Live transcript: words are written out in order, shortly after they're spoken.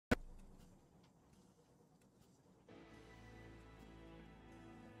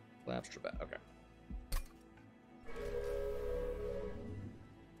Collapsed your back. Okay.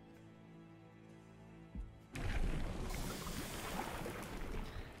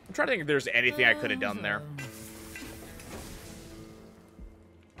 I'm trying to think if there's anything I could have done there.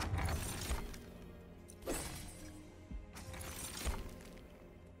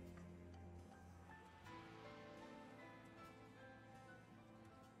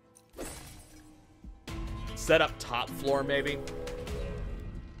 Set up top floor, maybe.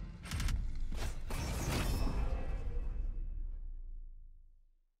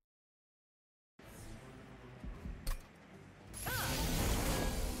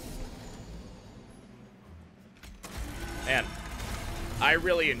 Man, I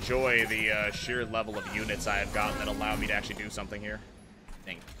really enjoy the sheer level of units I have gotten that allow me to actually do something here.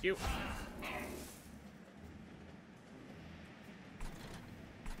 Thank you.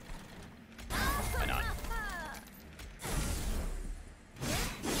 Why not?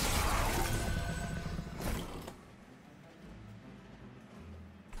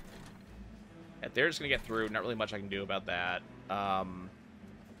 Yeah, they're just gonna get through. Not really much I can do about that.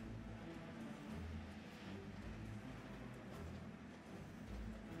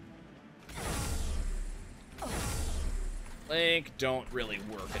 Link don't really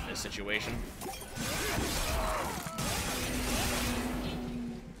work in this situation.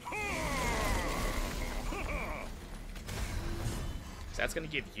 So that's going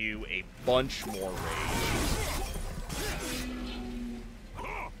to give you a bunch more rage.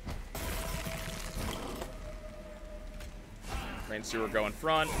 Train Steward go in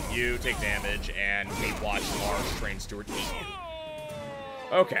front, you take damage, and we watch Mars Train Steward eat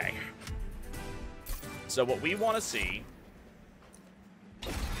you. Okay. So what we want to see...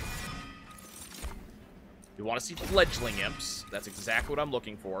 We want to see fledgling imps. That's exactly what I'm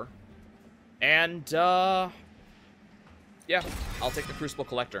looking for. And, yeah, I'll take the Crucible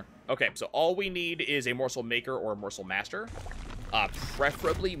Collector. Okay, so all we need is a Morsel Maker or a Morsel Master.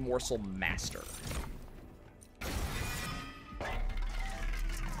 Preferably Morsel Master.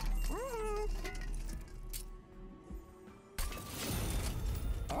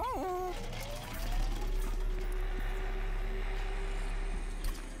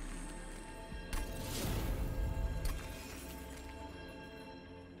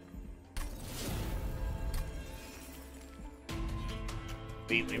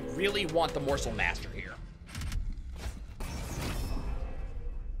 We really want the Morsel Master here.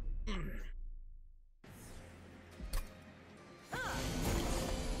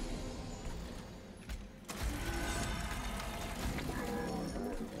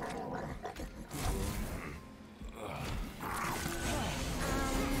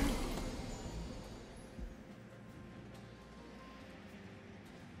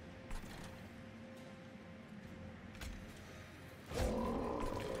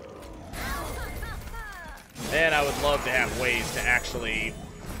 And I would love to have ways to actually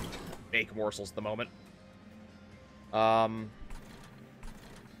make morsels at the moment.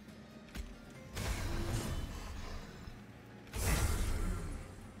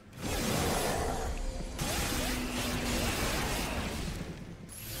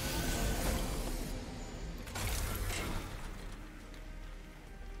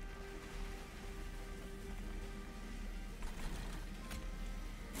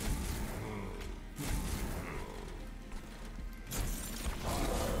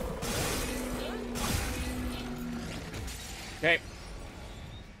 Okay.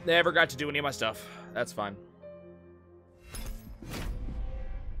 Never got to do any of my stuff. That's fine.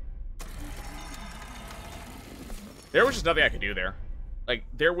 There was just nothing I could do there. Like,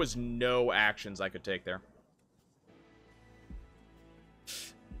 there was no actions I could take there.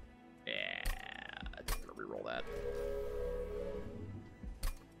 Yeah, I'm gonna reroll that.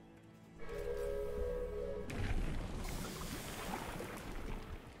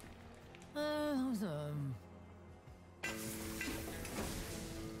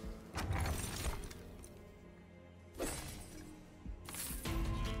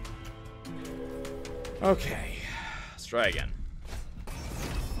 Okay, let's try again.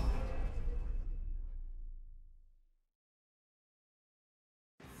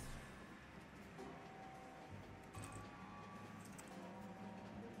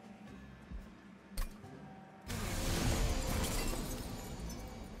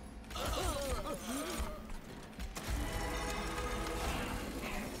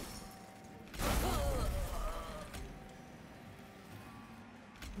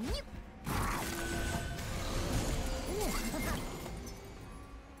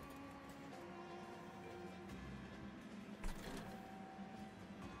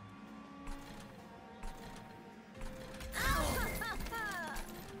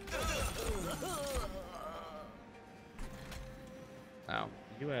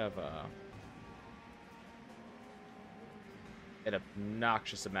 You have an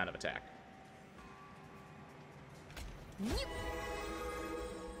obnoxious amount of attack.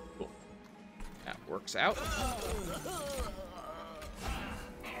 Cool. That works out.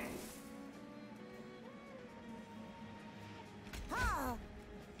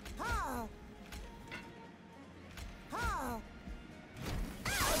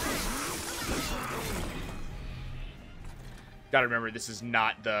 Gotta remember, this is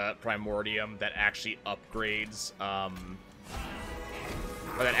not the Primordium that actually upgrades, or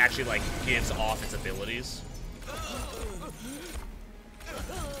that actually, like, gives off its abilities.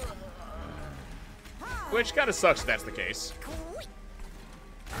 Which kind of sucks if that's the case.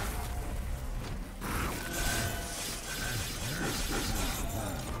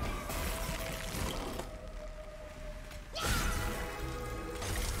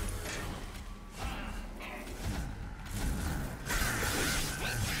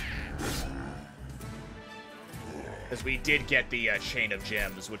 Because we did get the Chain of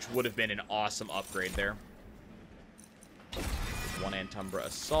Gems, which would have been an awesome upgrade there. 1 Antumbra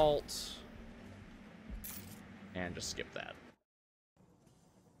Assault. And just skip that.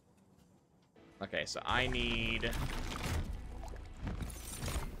 Okay, so I need...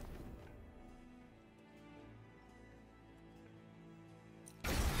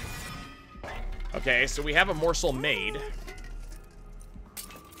 Okay, so we have a morsel made.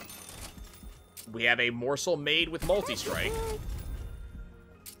 We have a morsel made with multi-strike.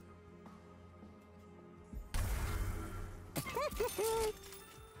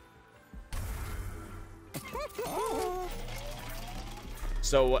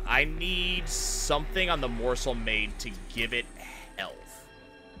 So I need something on the morsel made to give it health.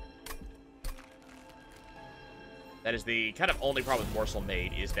 That is the kind of only problem with morsel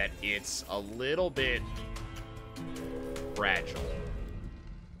made, is that it's a little bit fragile.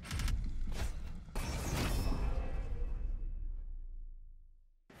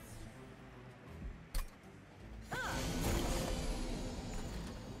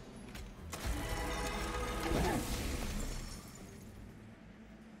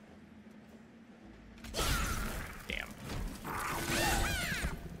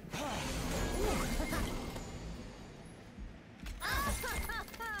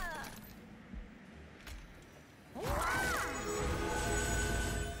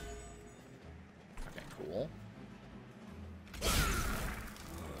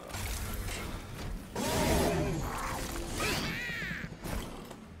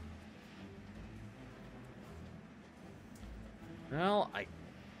 Well, I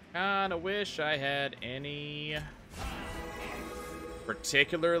kinda wish I had any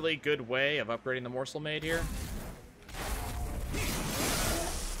particularly good way of upgrading the morsel made here.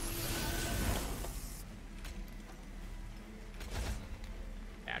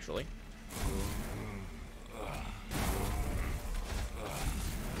 Naturally.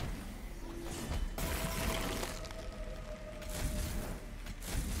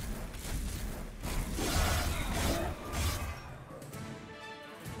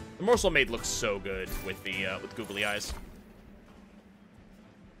 The morsel made looks so good with the with googly eyes.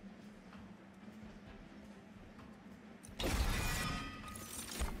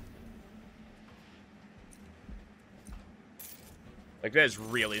 Like, that is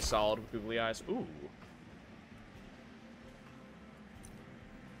really solid with googly eyes. Ooh.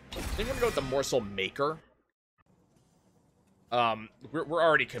 I think I'm gonna go with the morsel maker. We're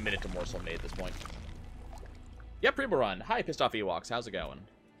already committed to morsel made at this point. Yep, Primo Run. Hi, Pissed Off Ewoks. How's it going?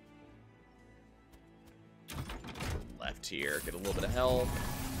 Left here, get a little bit of health.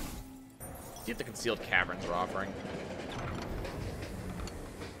 See what the concealed caverns are offering.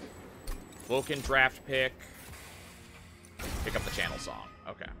 Woken draft pick. Pick up the channel song.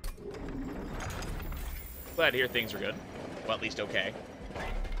 Okay. Glad to hear things are good. Well, at least okay.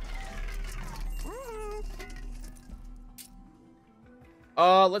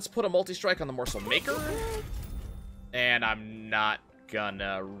 Let's put a multi-strike on the morsel maker. And I'm not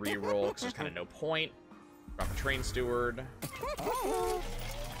gonna reroll because there's kind of no point. Drop a train steward.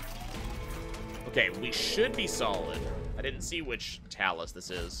 Okay, we should be solid. I didn't see which Talus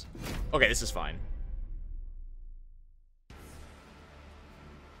this is. Okay, this is fine.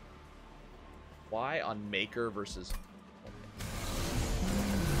 Why on Maker versus...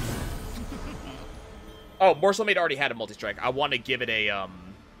 Oh, Morsel Mate already had a multi-strike. I want to give it a,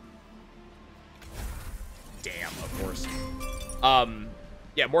 Damn, of course.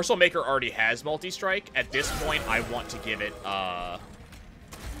 Yeah, Morsel Maker already has multi-strike. At this point, I want to give it,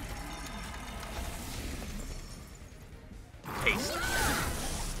 Haste.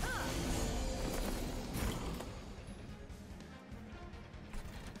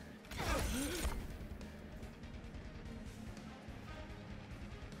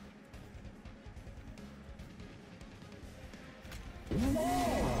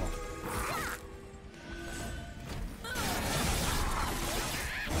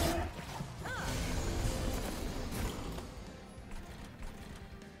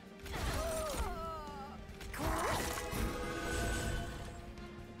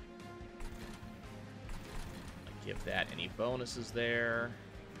 Give that any bonuses there.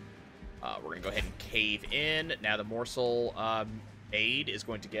 We're going to go ahead and cave in. Now the morsel aid is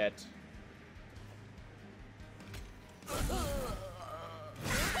going to get...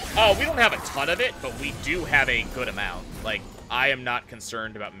 Oh, we don't have a ton of it, but we do have a good amount. Like, I am not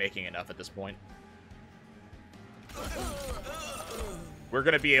concerned about making enough at this point. We're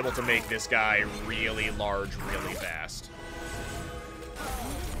going to be able to make this guy really large, really fast.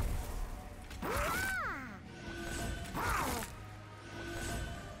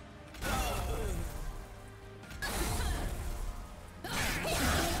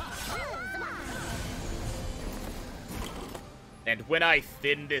 And when I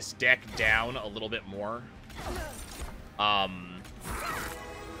thin this deck down a little bit more, and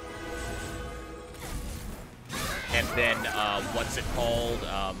then, what's it called?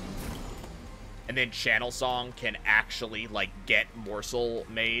 And then Channel Song can actually, like, get morsel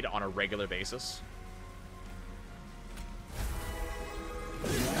made on a regular basis.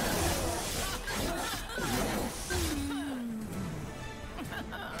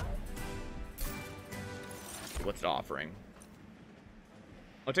 What's it offering?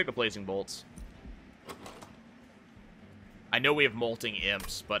 I'll take the Blazing Bolts. I know we have Molting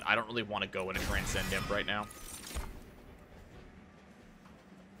Imps, but I don't really want to go into Transcend Imp right now.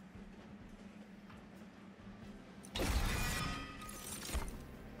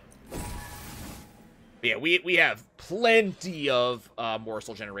 But yeah, we have plenty of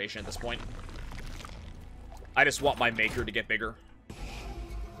morsel generation at this point. I just want my maker to get bigger.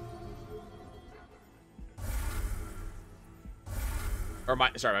 Or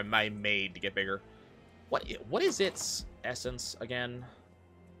my maid to get bigger. What is its essence again?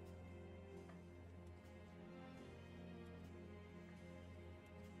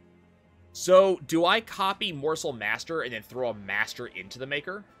 So, do I copy Morsel Master and then throw a Master into the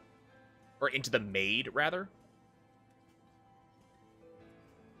Maker? Or into the Maid, rather?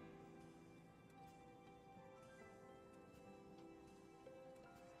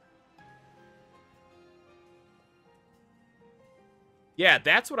 Yeah,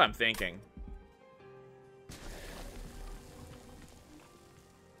 that's what I'm thinking.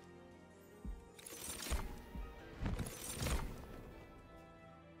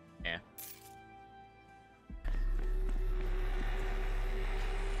 Yeah.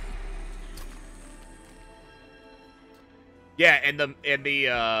 Yeah, and the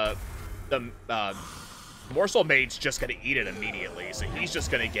Morsel Maid's just gonna eat it immediately, so he's just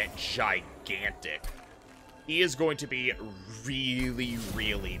gonna get gigantic. He is going to be really,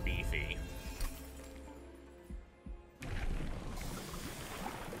 really beefy.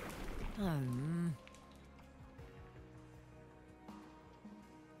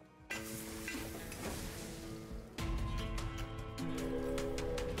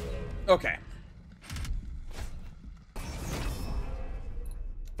 Okay.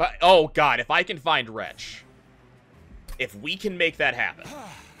 But, oh god, if I can find Wretch. If we can make that happen.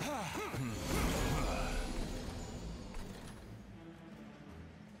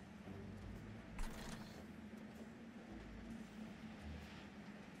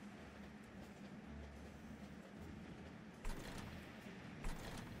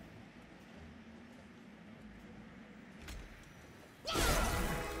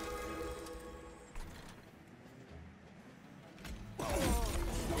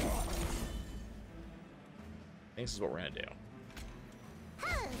 This is what we're gonna do.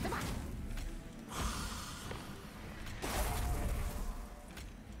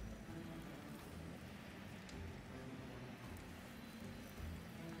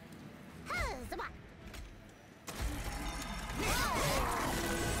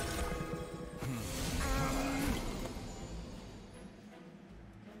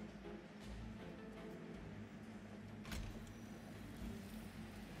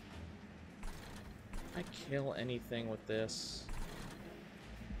 Kill anything with this?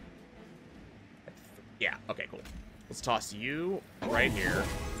 Yeah, okay, cool. Let's toss you right here.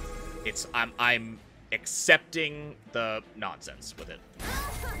 I'm accepting the nonsense with it.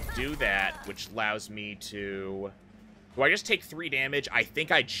 Do that, which allows me to... Do I just take 3 damage? I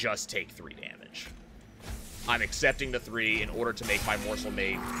think I just take 3 damage. I'm accepting the 3 in order to make my Morsel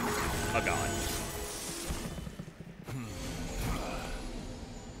Maid a god.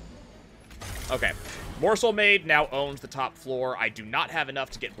 Okay. Morsel Maid now owns the top floor. I do not have enough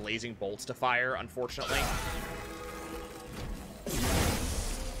to get Blazing Bolts to fire, unfortunately.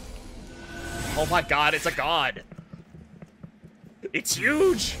 Oh my god, it's a god. It's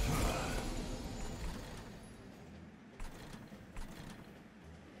huge.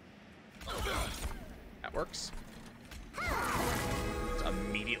 That works. Let's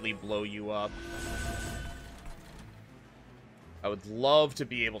immediately blow you up. I would love to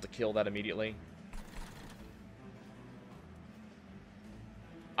be able to kill that immediately.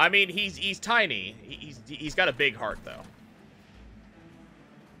 I mean, he's tiny. He's got a big heart, though.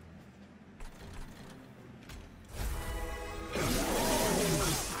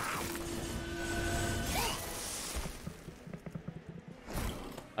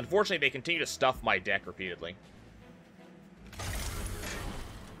 Unfortunately, they continue to stuff my deck repeatedly.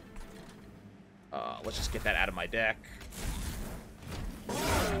 Let's just get that out of my deck.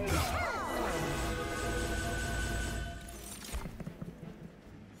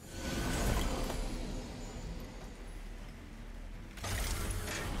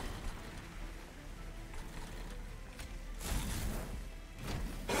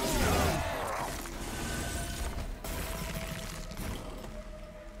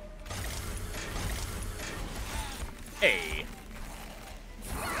 Hey.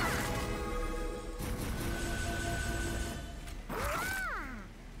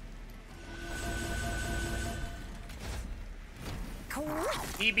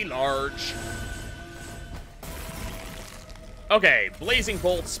 He be large. Okay, Blazing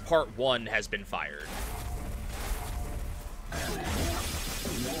Bolts Part 1 has been fired.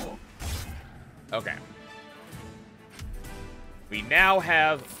 Okay. We now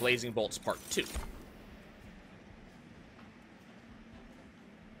have Blazing Bolts Part 2.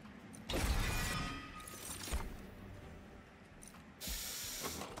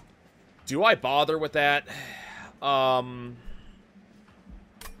 Do I bother with that? I'll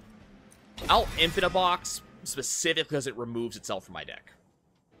imp in a box specifically because it removes itself from my deck.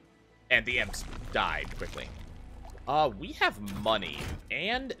 And the imps died quickly. We have money,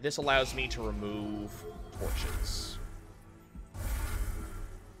 and this allows me to remove torches.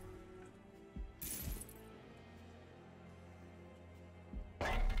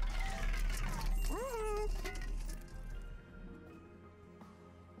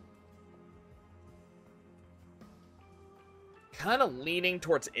 Kind of leaning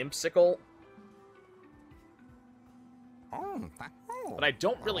towards Impsicle. But I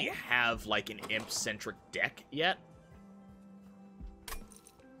don't really have, like, an imp-centric deck yet.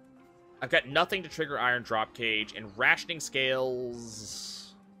 I've got nothing to trigger Iron Drop Cage, and Rationing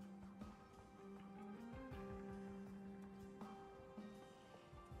Scales...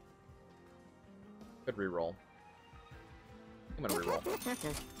 Good reroll. I'm gonna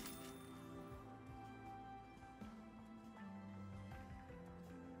reroll.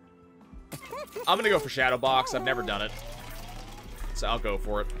 I'm gonna go for Shadow Box. I've never done it, so I'll go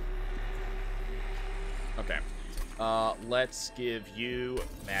for it. Okay. Let's give you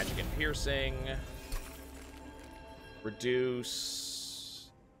Magic and Piercing. Reduce.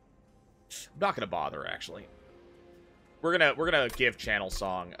 I'm not gonna bother, actually. We're gonna give Channel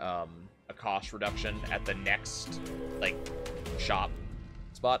Song a cost reduction at the next, like, shop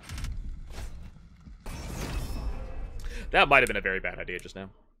spot. That might have been a very bad idea just now.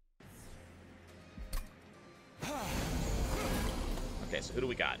 Okay, so who do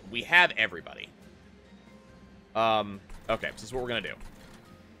we got? We have everybody. Okay, so this is what we're gonna do.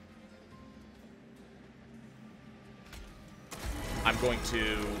 I'm going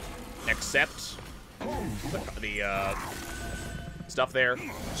to accept the stuff there,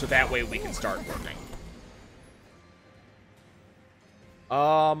 so that way we can start working.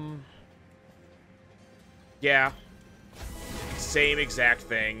 Yeah. Same exact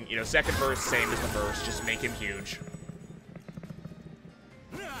thing. You know, second verse, same as the first, just make him huge.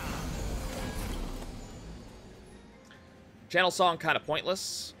 Channel Song kind of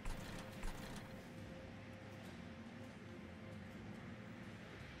pointless.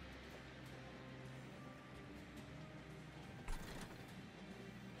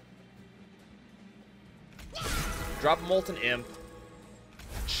 Drop a Molten Imp.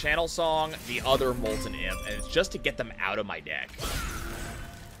 Channel Song, the other Molten Imp, and it's just to get them out of my deck.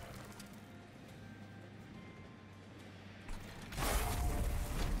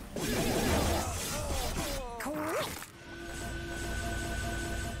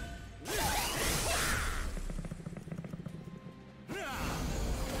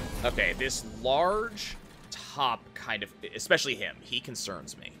 Okay, this large top kind of, especially him, he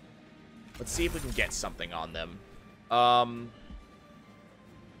concerns me. Let's see if we can get something on them.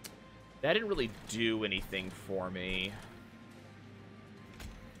 That didn't really do anything for me.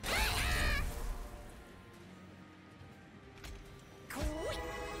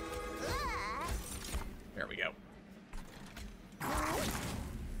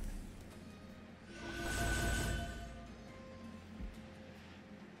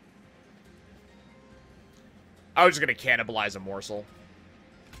 I was just gonna cannibalize a morsel.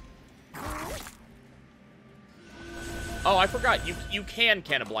 Oh, I forgot. You can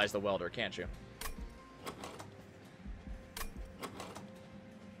cannibalize the welder, can't you?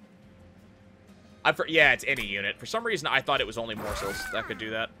 Yeah, it's any unit. For some reason, I thought it was only morsels that could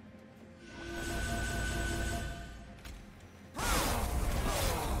do that.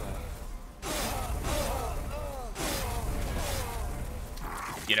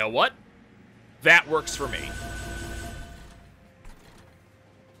 You know what? That works for me.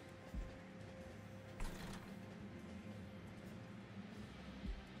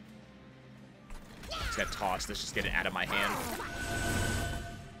 Just gonna toss this, just get it out of my hand.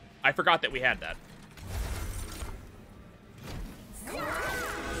 I forgot that we had that.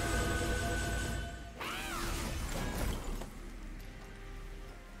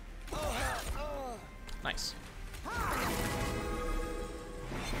 Nice.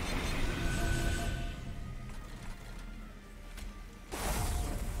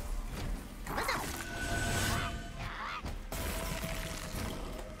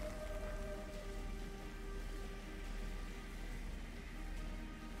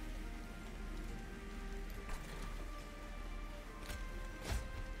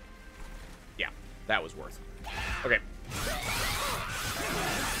 Yeah, that was worth it. Okay.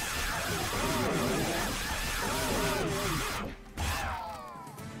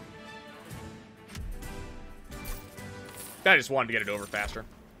 I just wanted to get it over faster.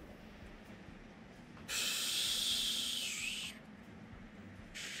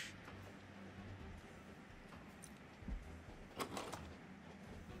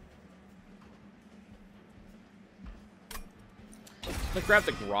 Let's grab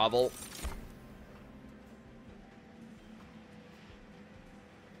the grovel.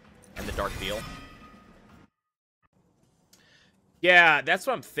 And the dark deal. Yeah, that's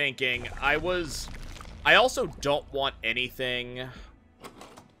what I'm thinking. I also don't want anything.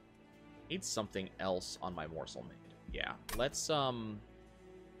 Need something else on my morsel made. Yeah, let's,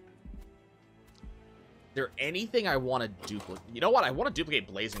 there anything I want to duplicate? You know what? I want to duplicate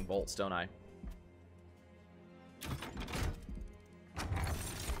blazing bolts, don't I?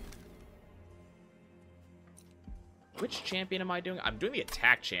 Which champion am I doing? I'm doing the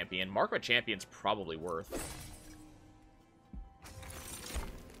attack champion. Mark of champion's probably worth.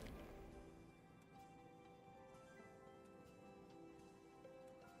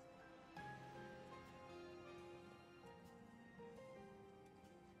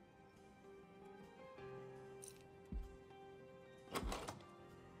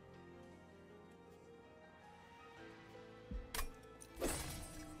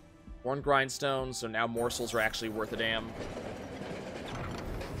 Horn grindstone, so now morsels are actually worth a damn.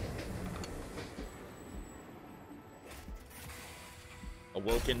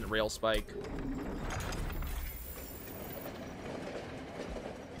 Awoken rail spike.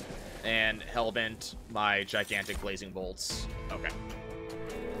 And hellbent my gigantic blazing bolts. Okay.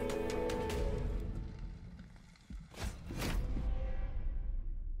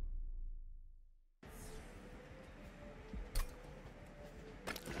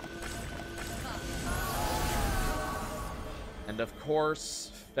 And of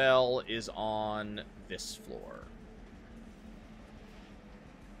course, Fell is on this floor.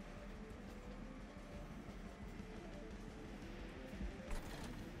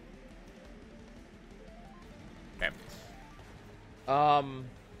 Okay.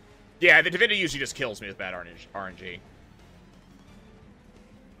 Yeah, the Divinity usually just kills me with bad RNG. I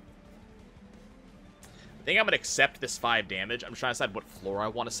think I'm gonna accept this 5 damage. I'm trying to decide what floor I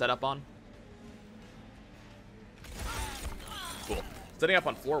want to set up on. Cool. Setting up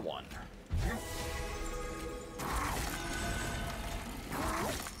on floor 1.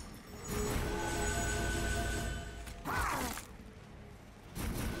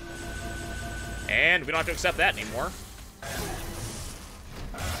 And we don't have to accept that anymore.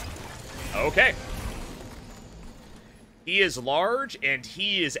 Okay. He is large, and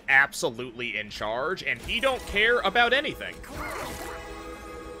he is absolutely in charge, and he don't care about anything.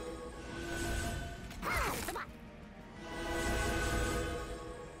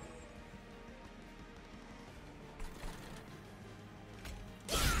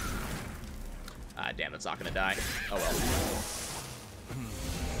 Ah, damn, it's not gonna die. Oh well.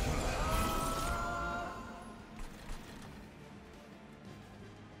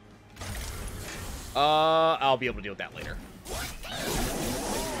 I'll be able to deal with that later.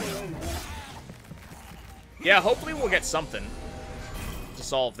 Yeah, hopefully we'll get something to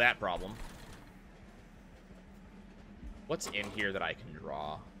solve that problem. What's in here that I can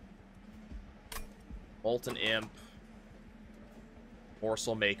draw? Molten Imp,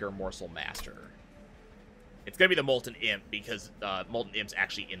 Morsel Maker, Morsel Master. It's going to be the Molten Imp, because Molten Imp's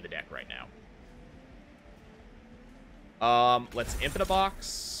actually in the deck right now. Let's Imp in a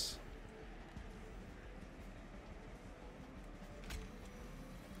box.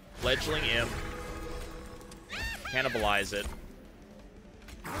 Fledgling Imp. Cannibalize it.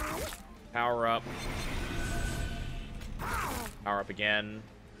 Power up. Power up again.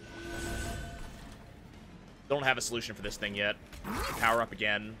 Don't have a solution for this thing yet. Power up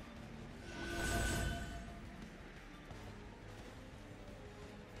again.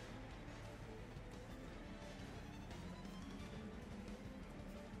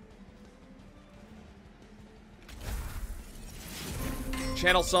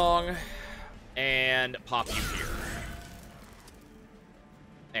 Channel Song, and pop you here.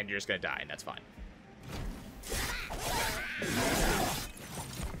 And you're just gonna die, and that's fine.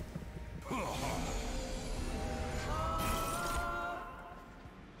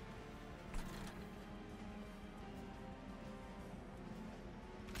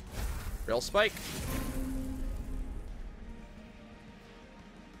 Real Spike.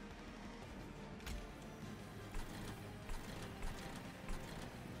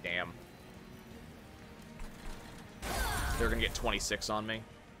 Damn. They're gonna get 26 on me.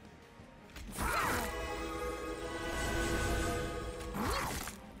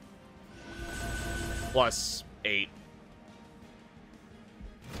 Plus 8.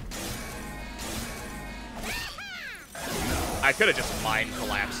 I could have just mind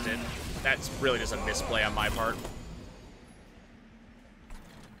collapsed it. That's really just a misplay on my part.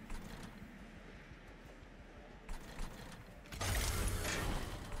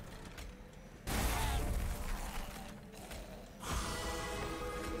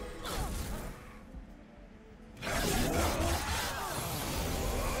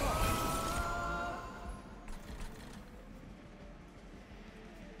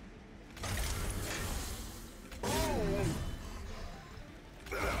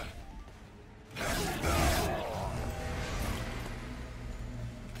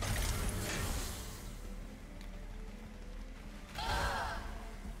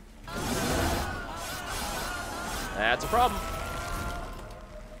 That's a problem.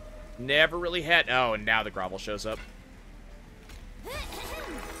 Never really had... Oh, and now the Grovel shows up.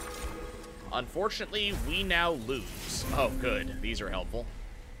 Unfortunately, we now lose. Oh, good. These are helpful.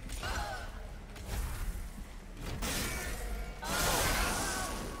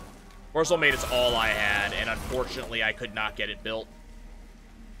 Morsel Maid is all I had, and unfortunately, I could not get it built.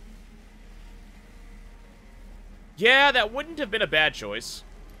 Yeah, that wouldn't have been a bad choice.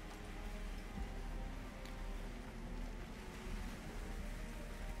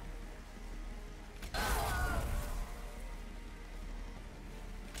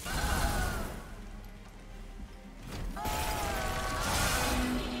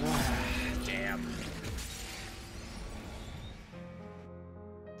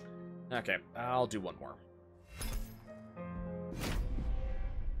 Okay, I'll do one more.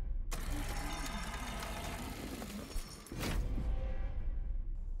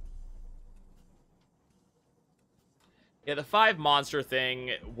 Yeah, the 5 monster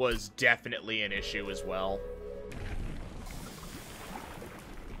thing was definitely an issue as well.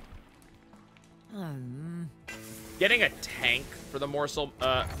 Getting a tank for the Morsel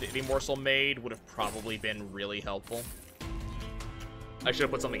Maid would have probably been really helpful. I should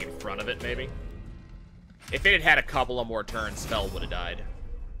have put something in front of it, maybe. If it had had a couple of more turns, Spell would have died.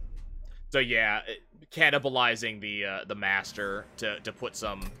 So yeah, cannibalizing the Master to put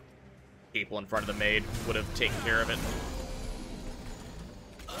some people in front of the Maid would have taken care of it.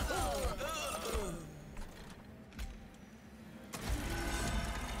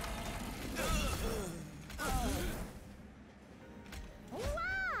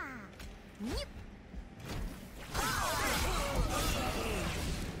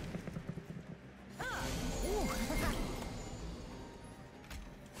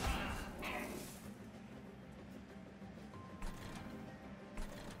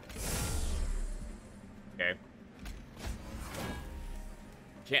 Okay.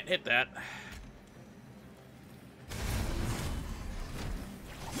 Can't hit that.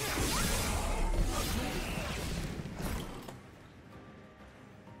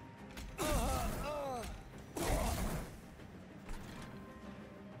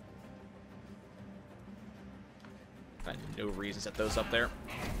 I had no reason to set those up there.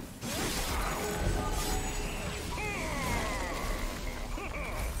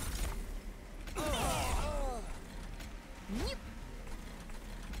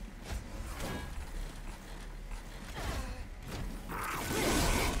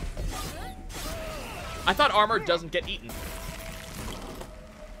 I thought armor doesn't get eaten.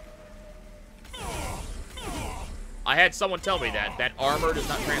 I had someone tell me that armor does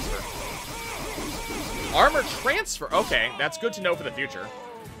not transfer. Armor transfer? Okay, that's good to know for the future.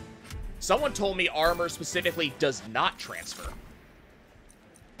 Someone told me armor specifically does not transfer.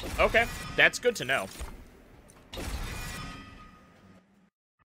 Okay, that's good to know.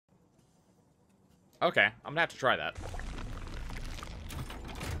 Okay, I'm gonna have to try that.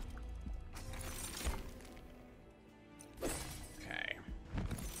 Okay.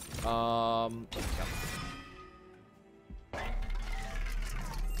 Yep.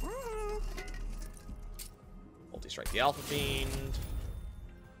 Multi-strike the Alpha Fiend.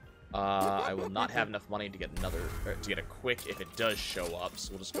 I will not have enough money to get to get a quick if it does show up,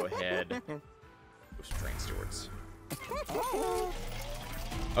 so we'll just go ahead with some Drain Stewards.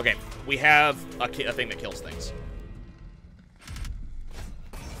 Okay, we have a thing that kills things.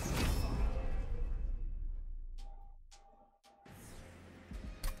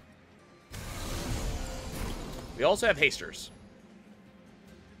 We also have hasters.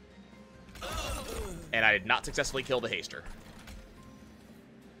 And I did not successfully kill the haster.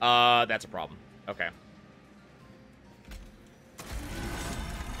 That's a problem. Okay.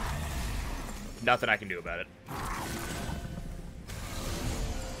 Nothing I can do about it.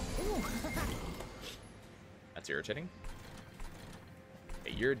 That's irritating.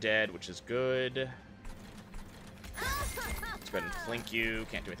 Okay, you're dead, which is good. Let's go ahead and flank you.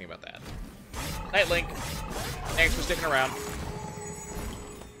 Can't do anything about that. Night Link. Thanks for sticking around.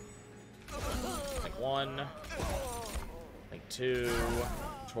 Link 1. Link 2.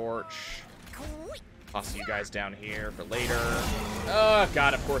 Torch. Toss you guys down here for later. Oh,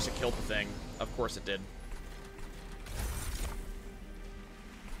 God, of course it killed the thing. Of course it did.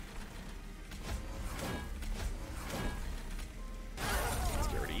 Let's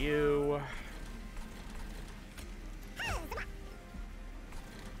get rid of you.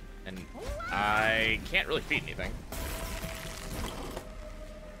 And I can't really feed anything.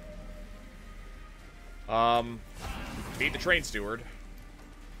 Feed the train steward.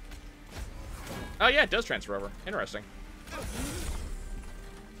 Oh yeah, it does transfer over. Interesting.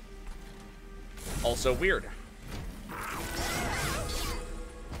 Also weird.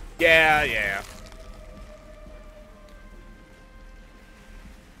 Yeah.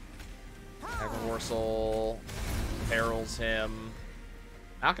 Morsel perils him.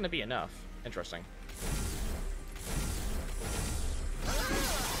 Not gonna be enough. Interesting.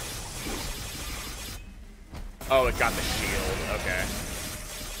 Oh, it got the shield. Okay.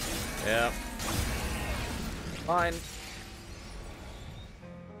 Yep. Fine.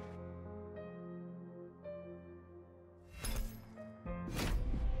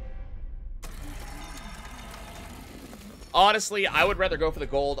 Honestly, I would rather go for the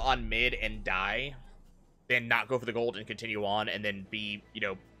gold on mid and die than not go for the gold and continue on and then be,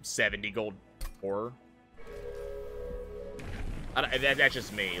 70 gold poorer. That's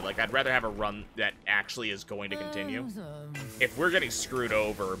just me. Like, I'd rather have a run that actually is going to continue. If we're getting screwed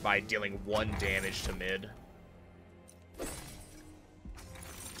over by dealing 1 damage to mid...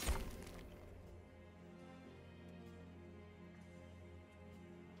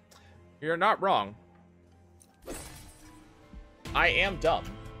 You're not wrong. I am dumb.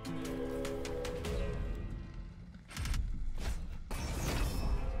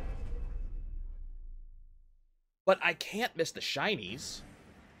 But I can't miss the shinies.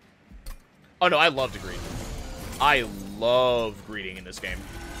 Oh no, I love to greet. I love greeting in this game.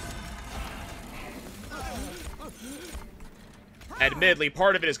 Admittedly,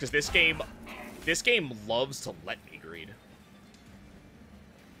 part of it is because this game loves to let me greet.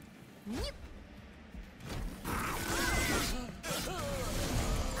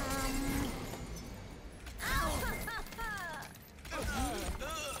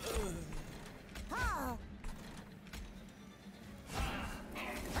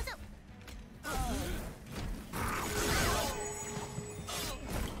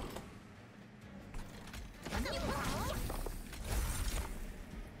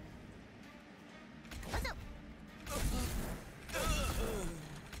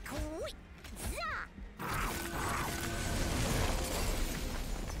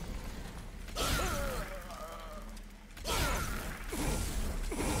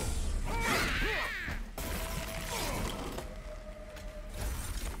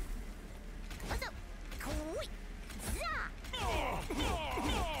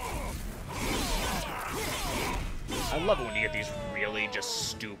 I love it when you get these really just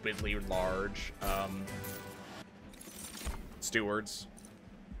stupidly large stewards.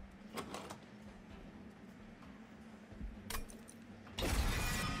 You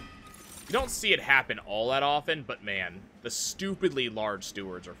don't see it happen all that often, but man, the stupidly large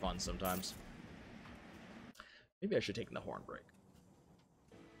stewards are fun sometimes. Maybe I should take the horn break.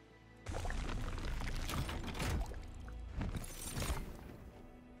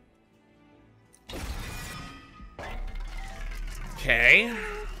 Okay.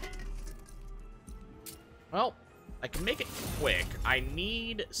 Well, I can make it quick. I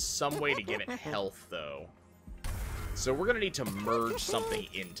need some way to give it health, though. So we're going to need to merge something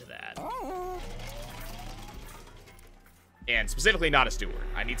into that. And specifically not a steward.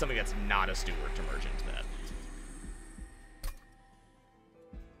 I need something that's not a steward to merge into that.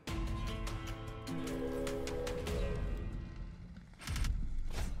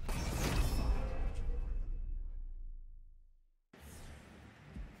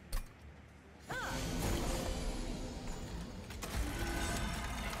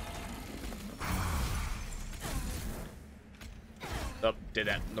 Oh, did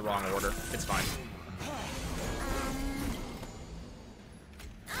that in the wrong order. It's fine.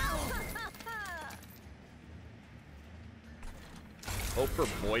 Hope for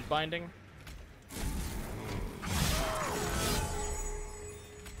void binding.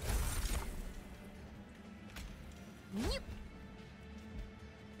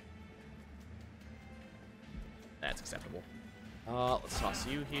 That's acceptable. Let's toss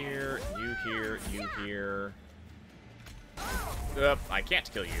you here, you here, you here. I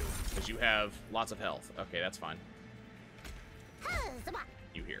can't kill you, because you have lots of health. Okay, that's fine.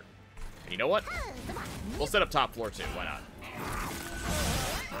 You here. And you know what? We'll set up top floor too, why not?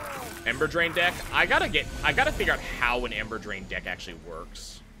 Ember Drain deck? I gotta figure out how an Ember Drain deck actually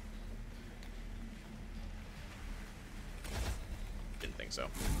works. Didn't think so.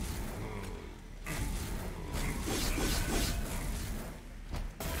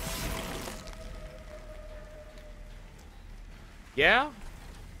 Yeah,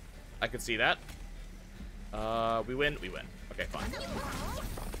 I could see that. We win. Okay, fine.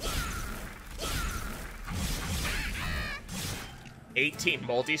 $18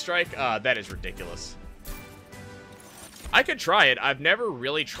 multi-strike? That is ridiculous. I could try it. I've never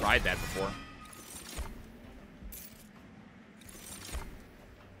really tried that before.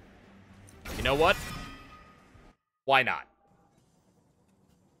 You know what? Why not?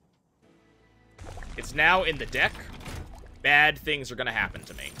 It's now in the deck. Bad things are gonna happen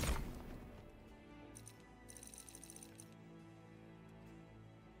to me.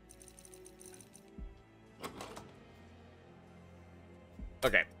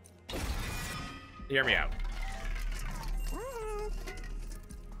 Okay. Hear me out.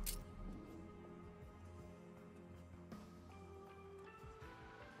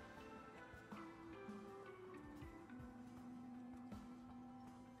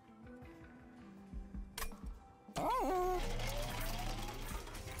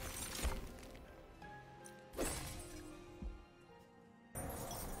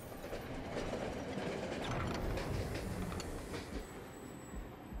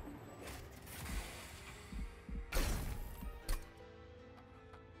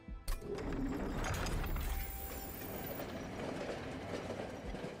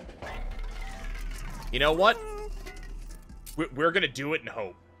 You know what? We're gonna do it in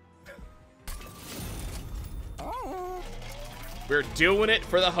hope. We're doing it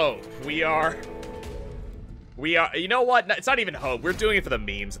for the hope. We are... You know what? It's not even hope. We're doing it for the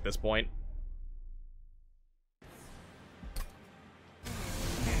memes at this point.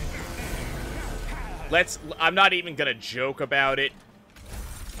 I'm not even gonna joke about it.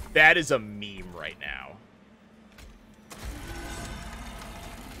 That is a meme right now.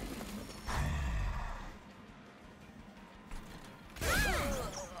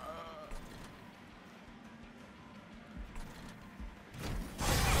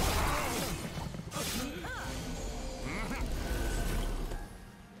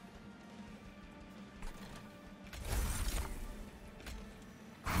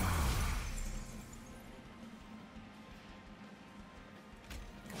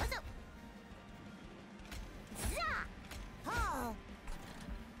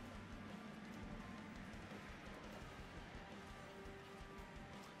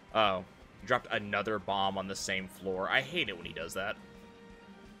 Oh, dropped another bomb on the same floor. I hate it when he does that.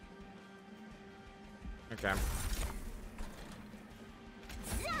 Okay.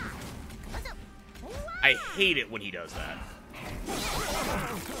 I hate it when he does that.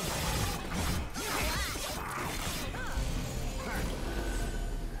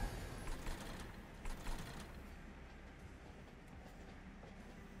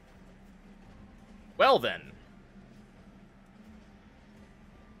 Well then.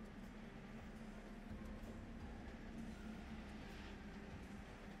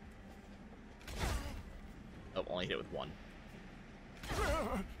 Oh, only hit it with one.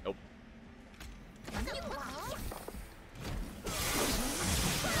 Nope.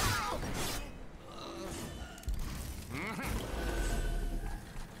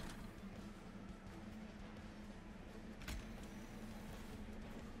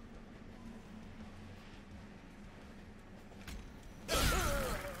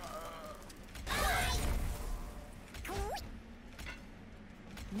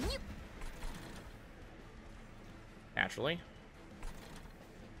 naturally.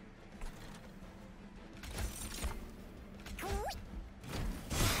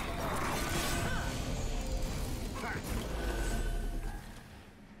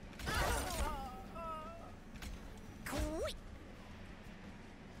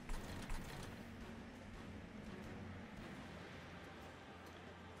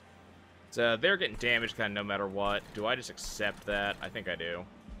 So they're getting damaged kind of no matter what. Do I just accept that? I think I do.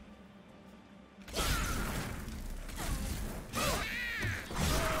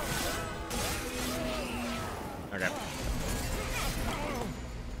 Okay.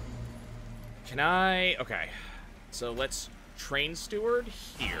 Can I... Okay. So let's train steward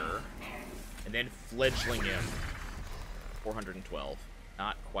here. And then fledgling him. 412.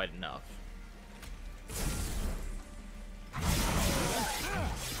 Not quite enough.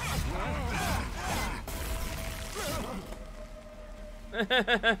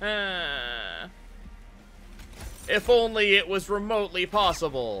 If only it was remotely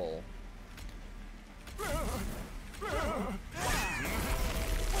possible.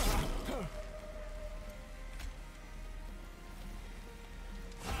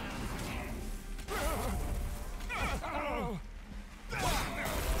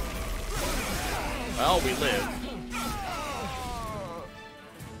 Well, we live.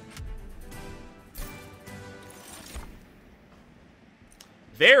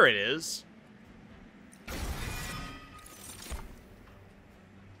 There it is.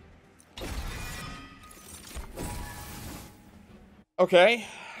 Okay.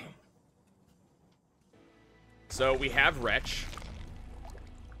 So we have Wretch.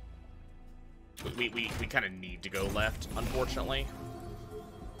 We kind of need to go left, unfortunately.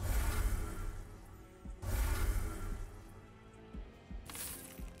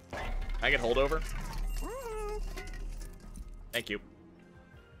 Can I get holdover? Thank you.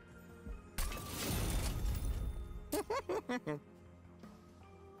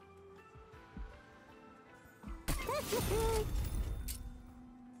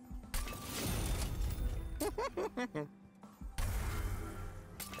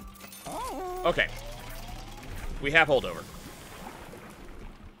 Okay. We have holdover.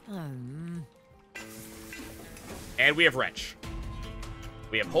 And we have wrench.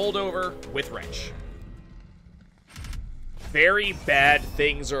 We have holdover with wrench. Very bad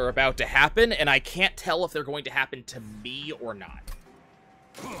things are about to happen, and I can't tell if they're going to happen to me or not.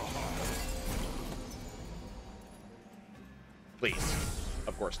 Please.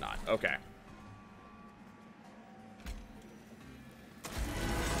 Of course not. Okay.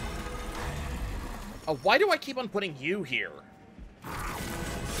 Oh, why do I keep on putting you here?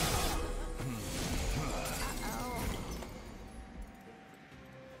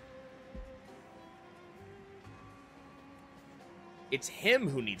 It's him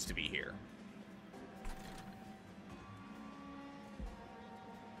who needs to be here.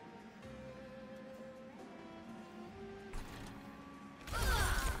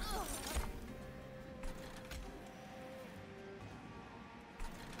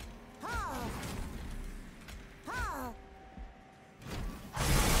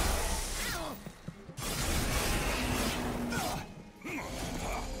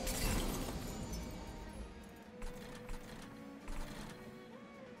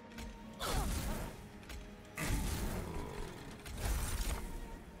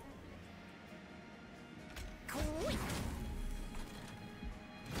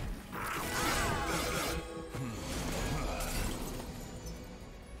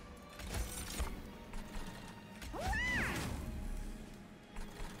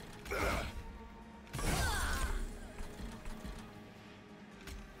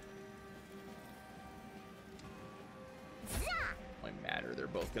 They're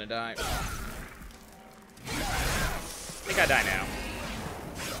both gonna die. I think I die now.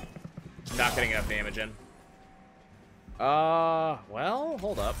 Not getting enough damage in. Well,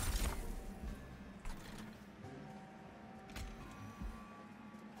 hold up.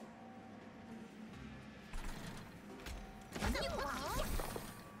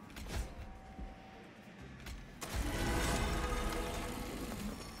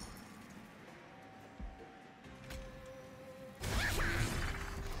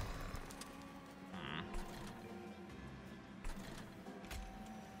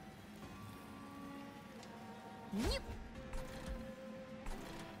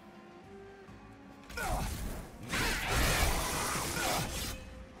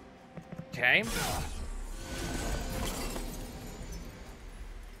 Okay.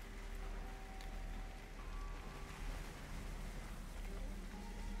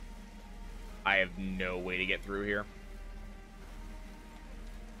 I have no way to get through here.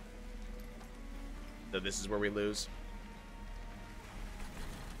 So this is where we lose.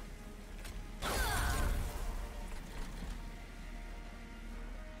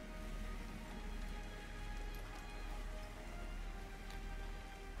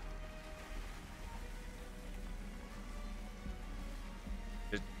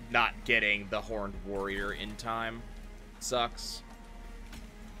 Just not getting the Horned Warrior in time sucks.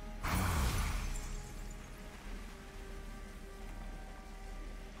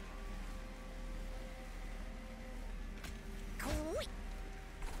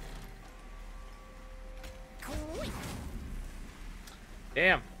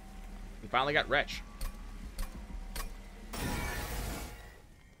 Damn. We finally got Wretch. The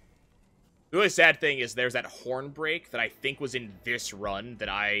really sad thing is there's that horn break that I think was in this run that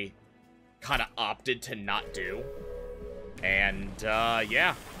I kind of opted to not do. And,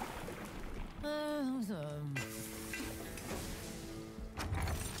 yeah.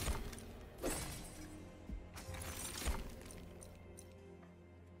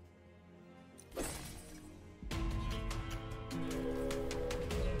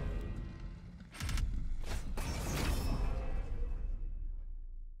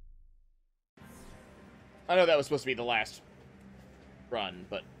 I know that was supposed to be the last run,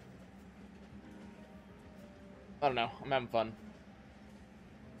 but I don't know. I'm having fun.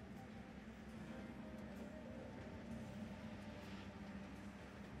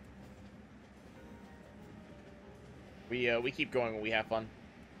 We keep going when we have fun.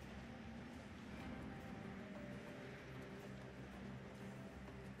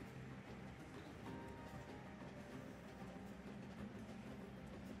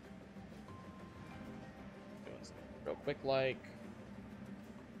 Real quick, like.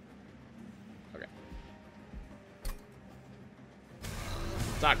 Okay.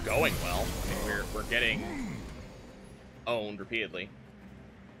 It's not going well. I mean, we're getting owned repeatedly.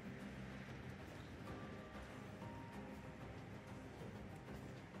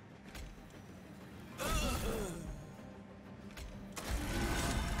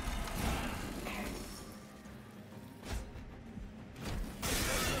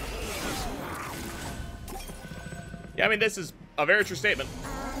 Yeah, I mean, this is a very true statement.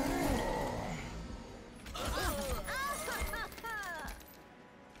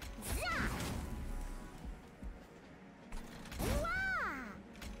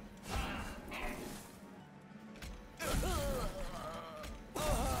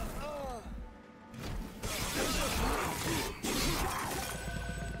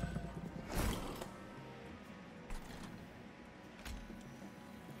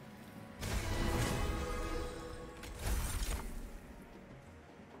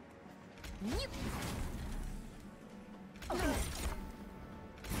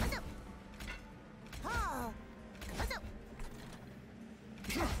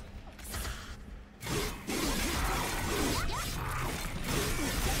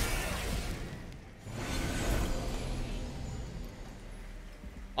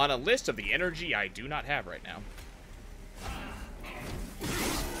 On a list of the energy I do not have right now.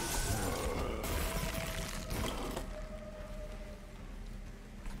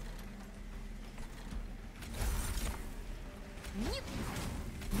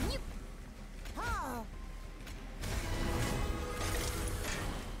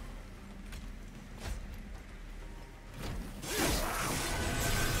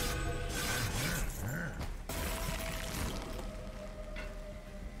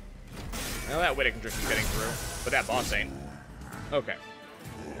 I know that Whittaker drift is getting through, but that boss ain't. Okay.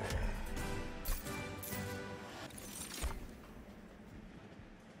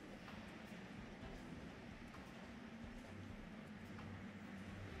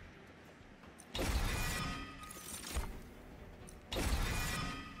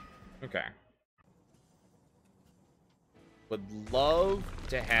 Okay. Would love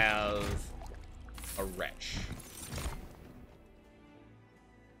to have a Wretch.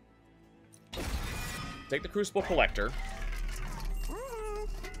 Take the Crucible Collector.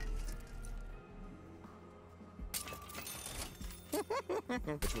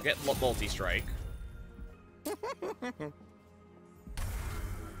 Which will get multi-strike.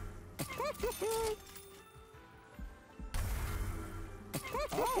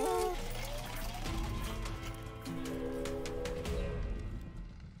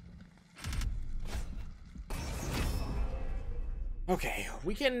 Okay,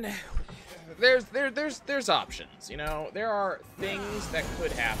 we can... There's options, you know? There are things that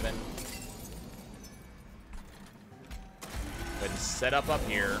could happen. Go ahead and set up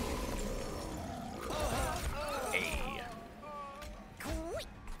here. Hey.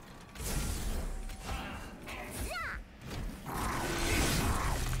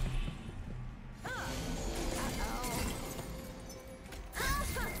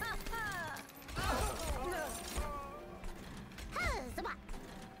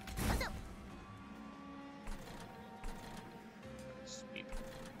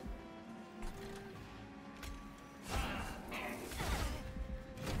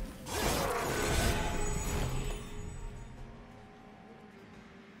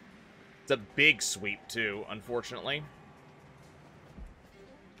 It's a big sweep, too, unfortunately.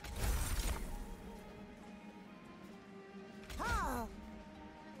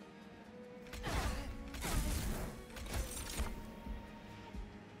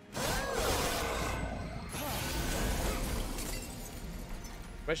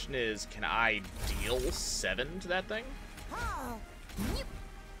 Question is, can I deal 7 to that thing?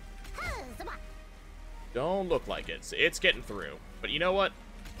 Don't look like it. It's getting through. But you know what?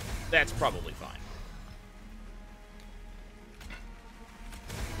 That's probably fine.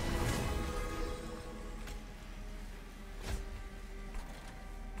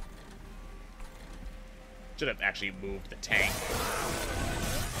 Should have actually moved the tank.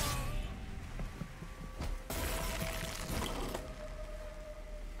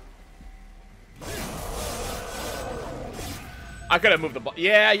 I could have moved the boss.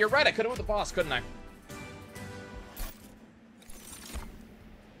 Yeah, you're right. I could have moved the boss, couldn't I?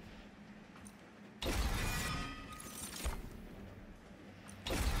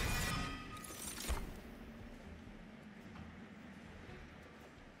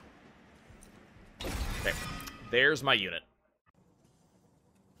 Okay. There's my unit.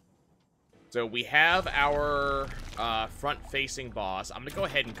 So we have our front-facing boss. I'm going to go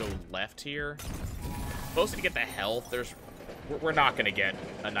ahead and go left here. Supposed to get the health. We're not going to get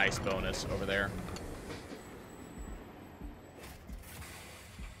a nice bonus over there.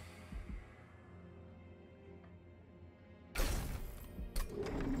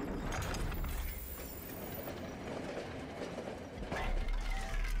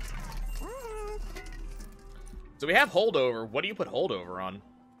 So we have holdover. What do you put holdover on?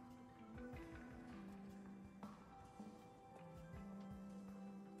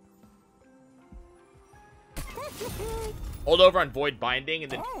 Hold over on Void Binding,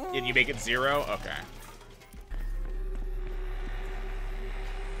 and then you make it 0? Okay.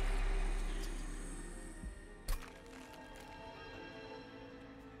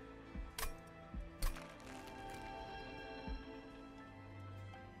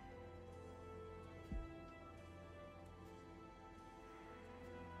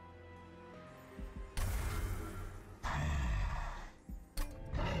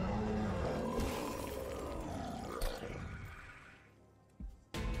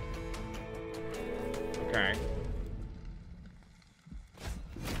 Okay.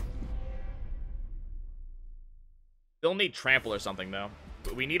 Still need trample or something, though.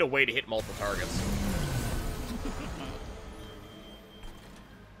 We need a way to hit multiple targets.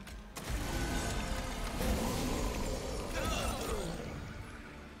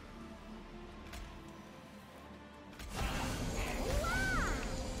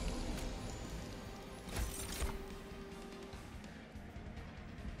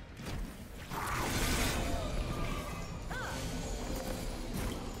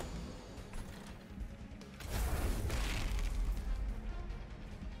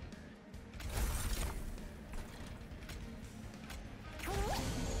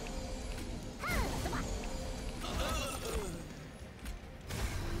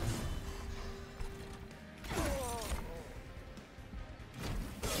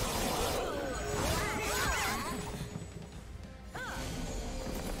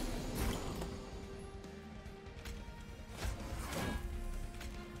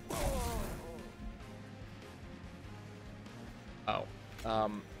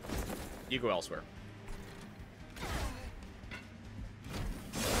 You go elsewhere.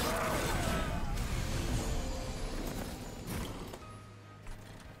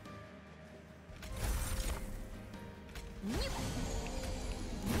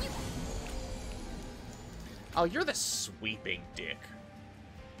 Oh, you're the sweeping dick.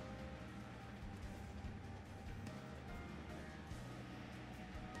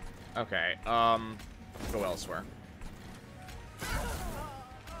 Okay, go elsewhere.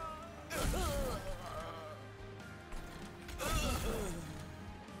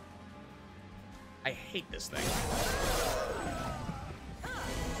 I hate this thing.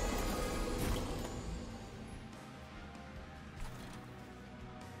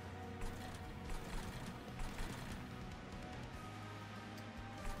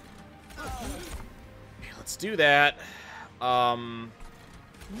 Okay, let's do that. Do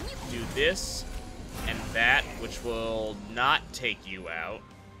this and that, which will not take you out.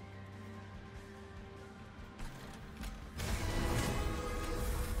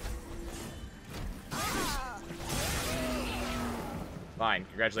 Fine.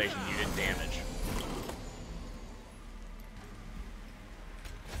 Congratulations, you did damage.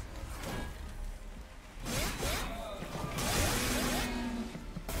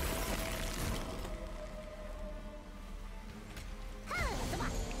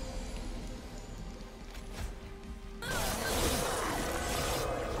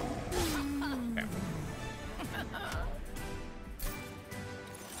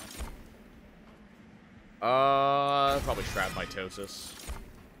 Probably Shroud Mitosis.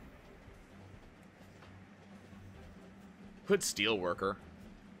 Put Steelworker.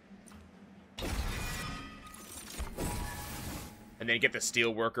 And then get the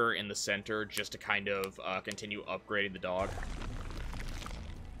Steelworker in the center just to kind of continue upgrading the dog.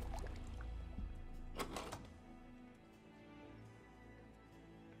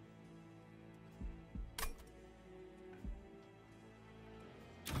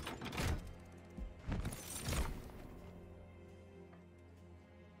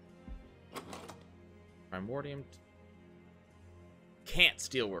 Primordium. Can't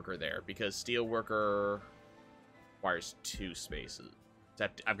Steelworker there because Steelworker requires 2 spaces.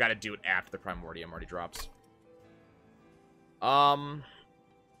 I've got to do it after the Primordium already drops.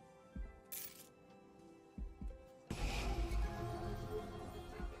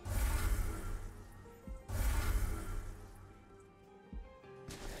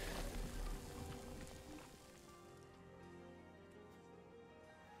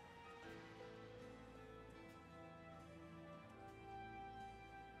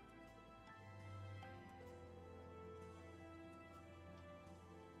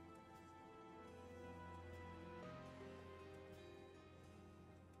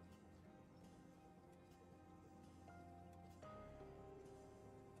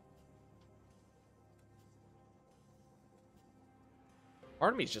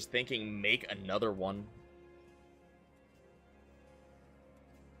 Part of me is just thinking, make another one.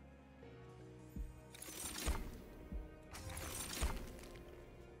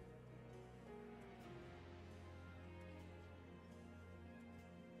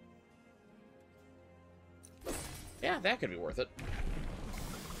 Yeah, that could be worth it.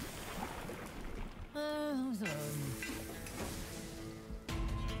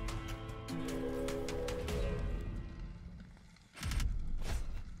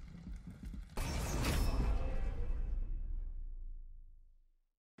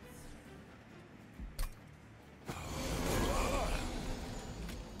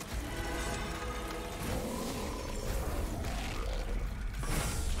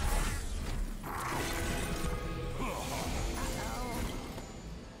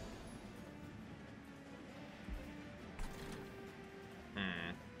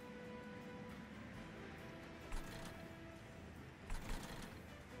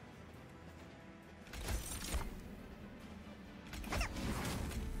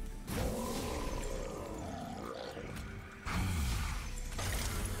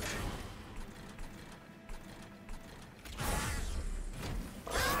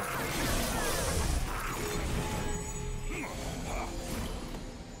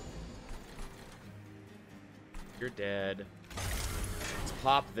 You're dead. Let's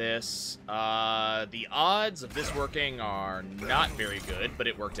pop this. The odds of this working are not very good, but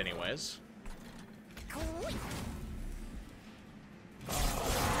it worked anyways.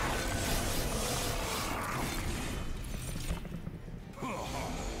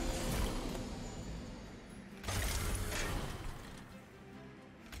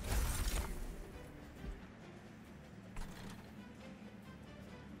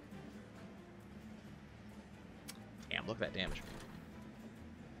 Look at that damage.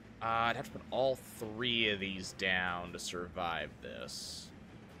 I'd have to put all 3 of these down to survive this.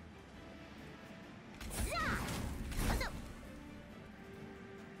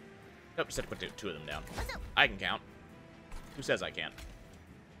 Nope, just have to put 2 of them down. I can count. Who says I can't?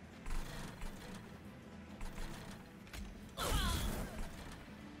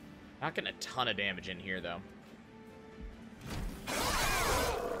 Not getting a ton of damage in here, though.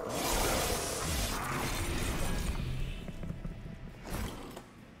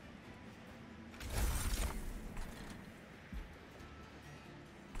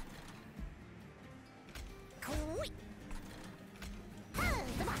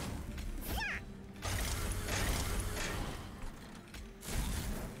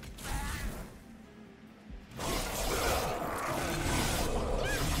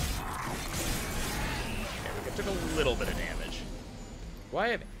 Took a little bit of damage. Do I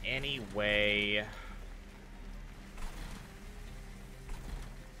have any way...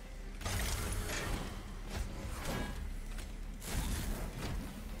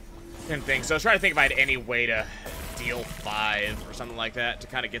 Didn't think so. I was trying to think if I had any way to deal 5 or something like that to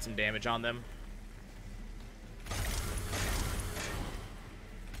kind of get some damage on them.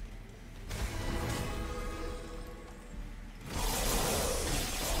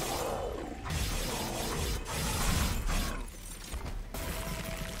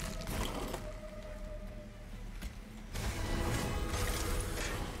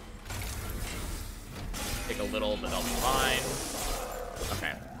 A little, but I'll be fine.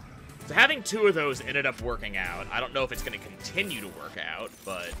 Okay. So having 2 of those ended up working out. I don't know if it's going to continue to work out,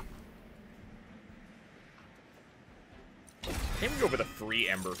 but... Maybe go for the free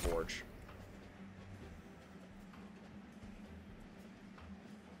Ember Forge.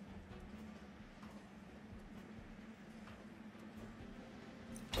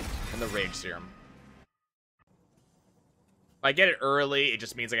 And the Rage Serum. If I get it early, it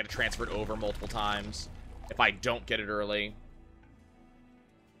just means I gotta transfer it over multiple times. If I don't get it early...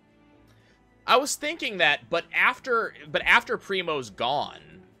 I was thinking that, but after Primo's gone,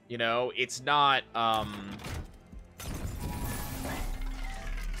 you know, it's not,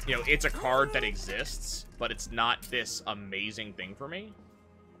 you know, it's a card that exists, but it's not this amazing thing for me.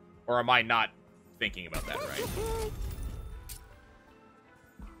 Or am I not thinking about that right?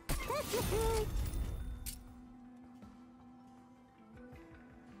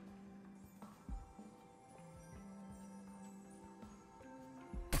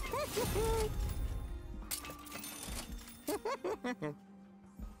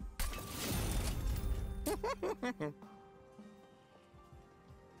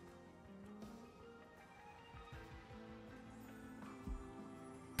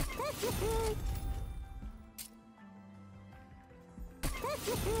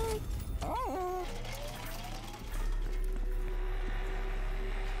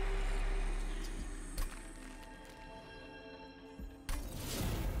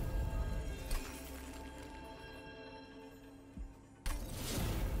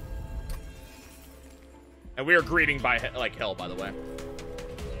 And we are greeting by, like, hell, by the way.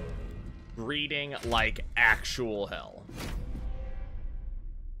 Greeting like actual hell.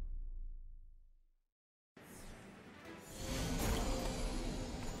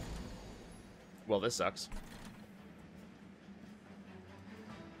 Well, this sucks.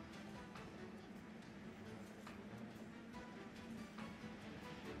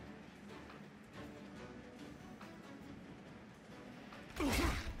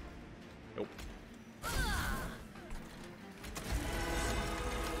 Nope.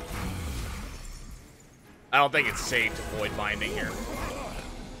 I don't think it's safe to Void Binding here.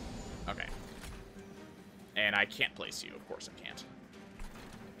 Okay. And I can't place you. Of course I can't.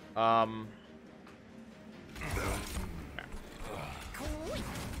 Okay.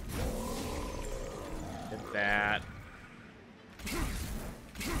 Did that.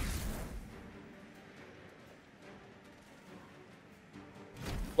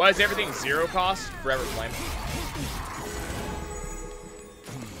 Why is everything 0 cost? Forever Flame.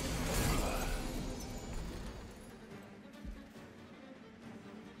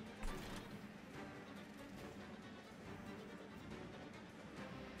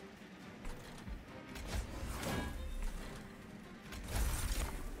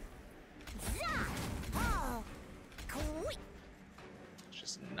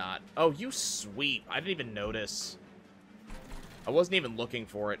 Oh, you sweep. I didn't even notice. I wasn't even looking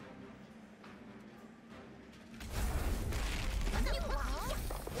for it.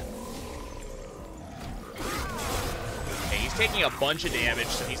 Okay, he's taking a bunch of damage,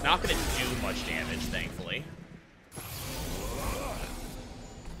 so he's not going to do much damage, thankfully.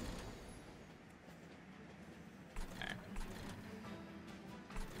 Okay.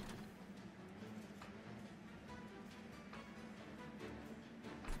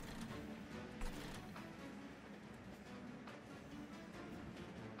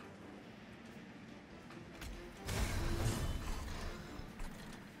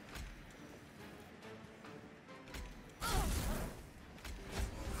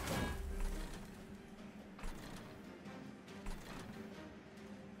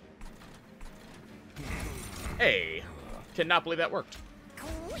 Hey, cannot believe that worked.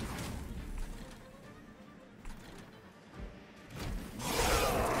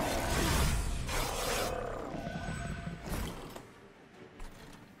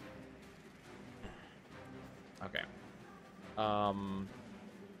 Okay. I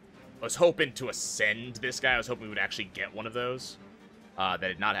was hoping to ascend this guy. I was hoping we would actually get one of those. That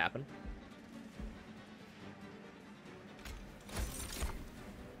did not happen.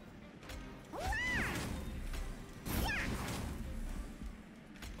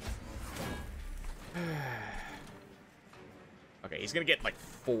 Okay, he's gonna get like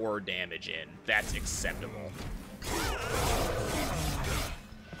 4 damage in. That's acceptable.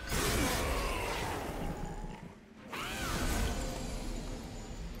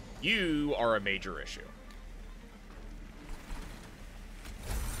 You are a major issue.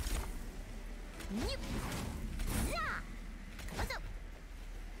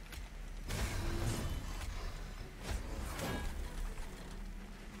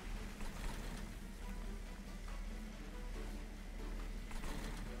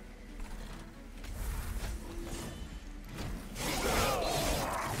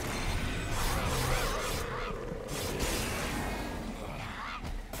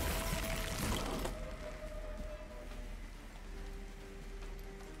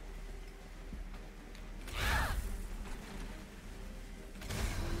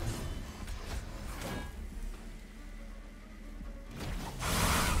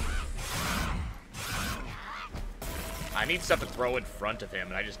 I need stuff to throw in front of him,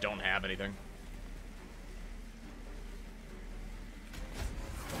 and I just don't have anything.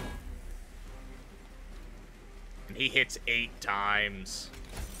 And he hits 8 times.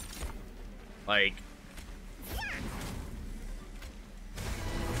 Like...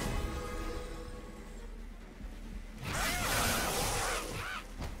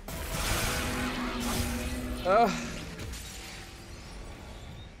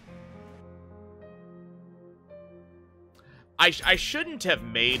 I shouldn't have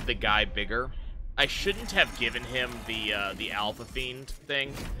made the guy bigger. I shouldn't have given him the Alpha Fiend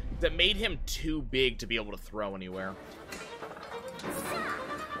thing. That made him too big to be able to throw anywhere.